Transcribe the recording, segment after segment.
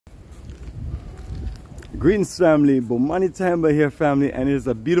Greetings family, Bomani Tahemba here family, and it is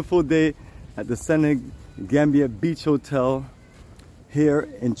a beautiful day at the Senegambia Beach Hotel here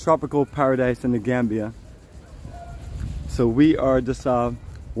in tropical paradise in the Gambia. So we are just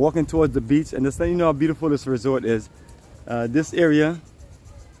walking towards the beach, and just letting you know how beautiful this resort is. This area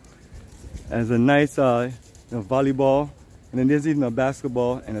has a nice volleyball, and then there's even a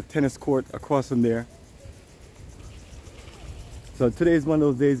basketball and a tennis court across from there. So today is one of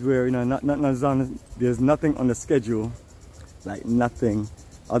those days where there's nothing on the schedule, like nothing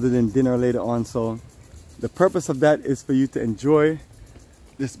other than dinner later on. So the purpose of that is for you to enjoy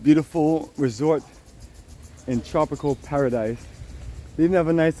this beautiful resort in tropical paradise. They even have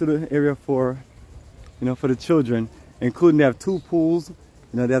a nice little area for, for the children, including they have 2 pools.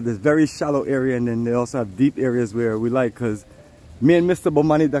 They have this very shallow area, and then they also have deep areas where we like, because me and Mr.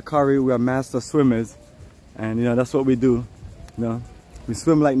 Bomani Dakari, we are master swimmers, and that's what we do. We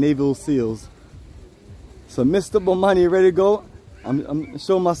swim like naval seals. So Mr. Bomani, ready to go? I'm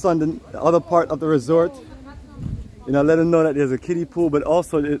showing my son the other part of the resort. Let him know that there's a kiddie pool, but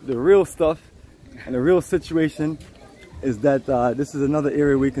also the real stuff and the real situation is that this is another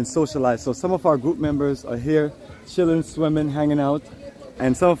area we can socialize. So some of our group members are here chilling, swimming, hanging out,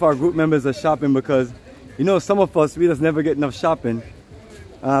 and some of our group members are shopping, because some of us, we just never get enough shopping.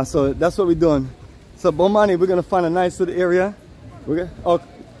 So that's what we're doing. So Bomani, we're gonna find a nice little area.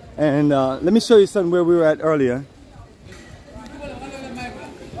 And let me show you something where we were at earlier.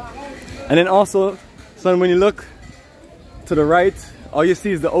 And then also, son, when you look to the right, all you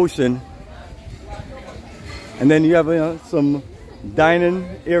see is the ocean. And then you have some dining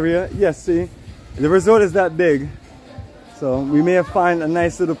area. Yes, see, the resort is that big. So we may have find a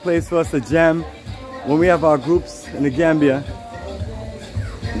nice little place for us to jam when we have our groups in the Gambia.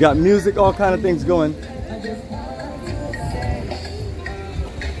 We got music, all kind of things going.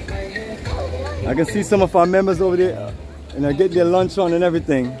 I can see some of our members over there, and they're getting their lunch on and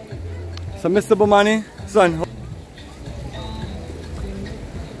everything. So Mr. Bomani, son,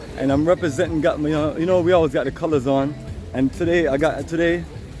 and I'm representing, we always got the colors on, and today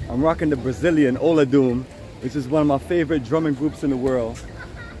I'm rocking the Brazilian Oladum, which is one of my favorite drumming groups in the world.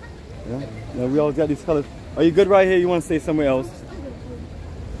 Yeah? We always got these colors. Are you good right here? You want to stay somewhere else?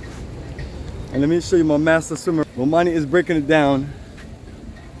 And let me show you my master swimmer. Bomani is breaking it down.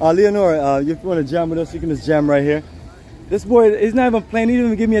 Leonora, if you want to jam with us, you can just jam right here. This boy, he's not even playing. He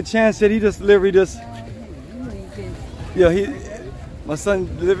didn't even give me a chance yet. He just literally my son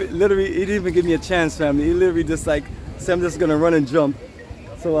literally, he didn't even give me a chance, family. He literally just like said, I'm just gonna run and jump.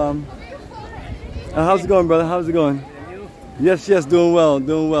 So how's it going, brother? How's it going? Yes, doing well,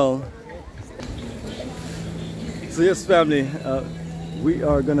 doing well. So yes, family, we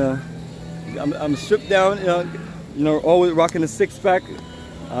are gonna. I'm stripped down, always rocking a 6-pack.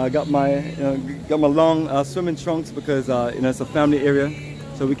 Got my long swimming trunks, because it's a family area,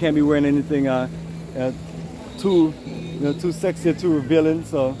 so we can't be wearing anything too sexy or too revealing.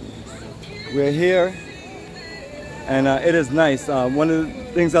 So we're here, and it is nice. One of the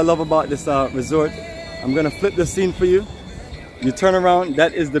things I love about this resort, I'm gonna flip the scene for you. You turn around,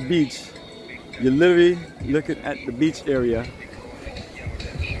 that is the beach. You're literally looking at the beach area.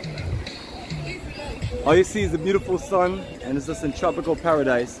 All you see is the beautiful sun, and it's just in tropical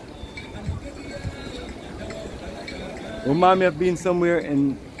paradise. Remind me of being somewhere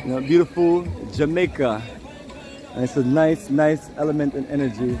in beautiful Jamaica. And it's a nice element and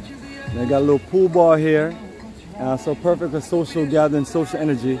energy. And I got a little pool bar here, so perfect for social gathering, social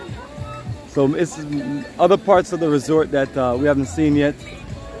energy. So it's other parts of the resort that we haven't seen yet.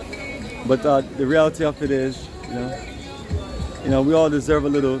 But the reality of it is, we all deserve a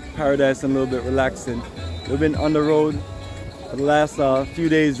little paradise and a little bit relaxing. We've been on the road for the last few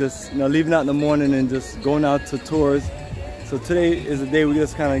days, just leaving out in the morning and just going out to tours. So today is the day we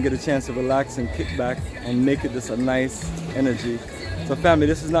just kind of get a chance to relax and kick back and make it just a nice energy. So family,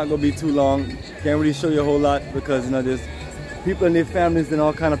 this is not going to be too long. Can't really show you a whole lot, because there's people and their families and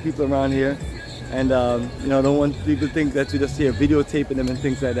all kind of people around here, and don't want people to think that you just here videotaping them and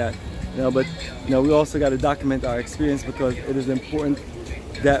things like that. But we also got to document our experience, because it is important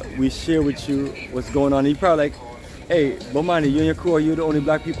that we share with you what's going on. And you're probably like, hey, Bomani, you and your crew, are you the only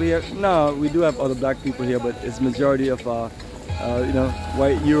black people here? No, we do have other black people here, but it's majority of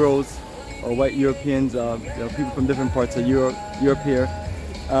white Euros or white Europeans, people from different parts of Europe here.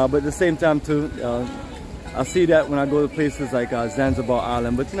 But at the same time too, I see that when I go to places like Zanzibar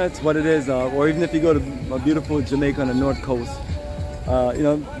Island, but it's what it is. Or even if you go to beautiful Jamaica on the North Coast.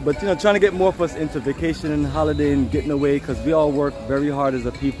 Trying to get more of us into vacation and holiday and getting away, because we all work very hard as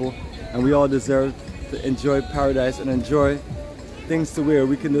a people, and we all deserve to enjoy paradise and enjoy things to where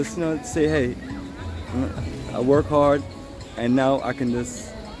we can just say, hey, I work hard, and now I can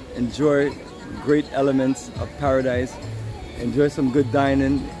just enjoy great elements of paradise, enjoy some good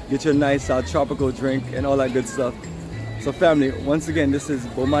dining, get your nice tropical drink and all that good stuff. So family, once again, this is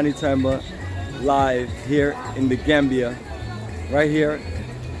Bomani Tamba live here in the Gambia, right here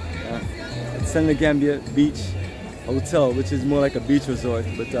at Senegambia Beach Hotel, which is more like a beach resort,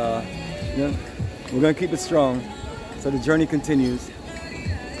 but you know, we're gonna keep it strong, so the journey continues.